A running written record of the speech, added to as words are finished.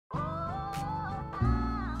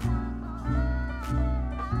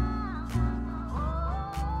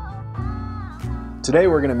Today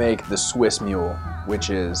we're going to make the Swiss Mule,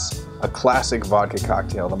 which is a classic vodka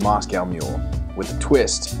cocktail, the Moscow Mule, with a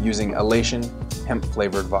twist using Elation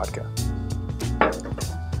hemp-flavored vodka.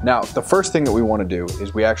 Now, the first thing that we want to do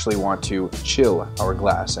is we actually want to chill our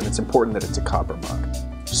glass, and it's important that it's a copper mug.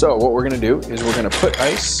 So what we're going to do is we're going to put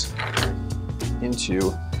ice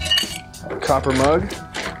into our copper mug.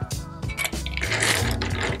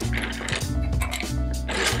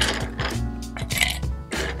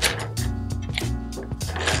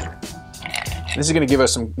 This is going to give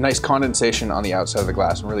us some nice condensation on the outside of the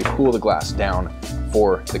glass and really cool the glass down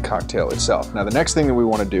for the cocktail itself. Now the next thing that we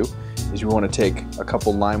want to do is we want to take a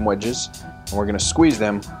couple lime wedges and we're going to squeeze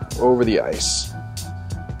them over the ice.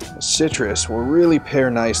 The citrus will really pair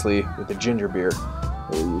nicely with the ginger beer that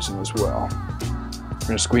we're using as well. We're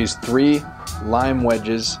going to squeeze 3 lime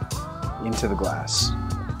wedges into the glass.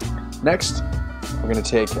 Next, we're going to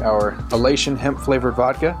take our Elation hemp flavored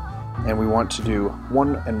vodka and we want to do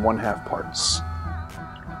 1 1/2 parts.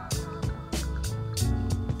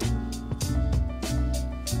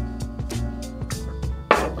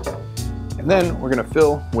 And then we're going to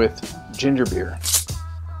fill with ginger beer.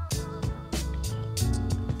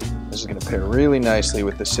 This is going to pair really nicely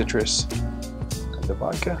with the citrus of the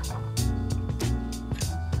vodka.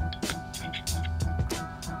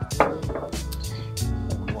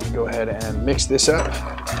 And we want to go ahead and mix this up.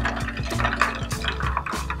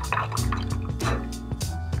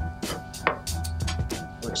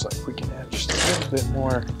 Looks like we can add just a little bit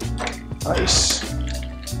more ice.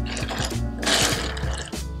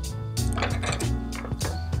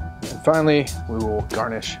 Finally, we will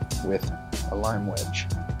garnish with a lime wedge.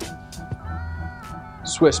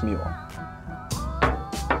 Swiss Mule.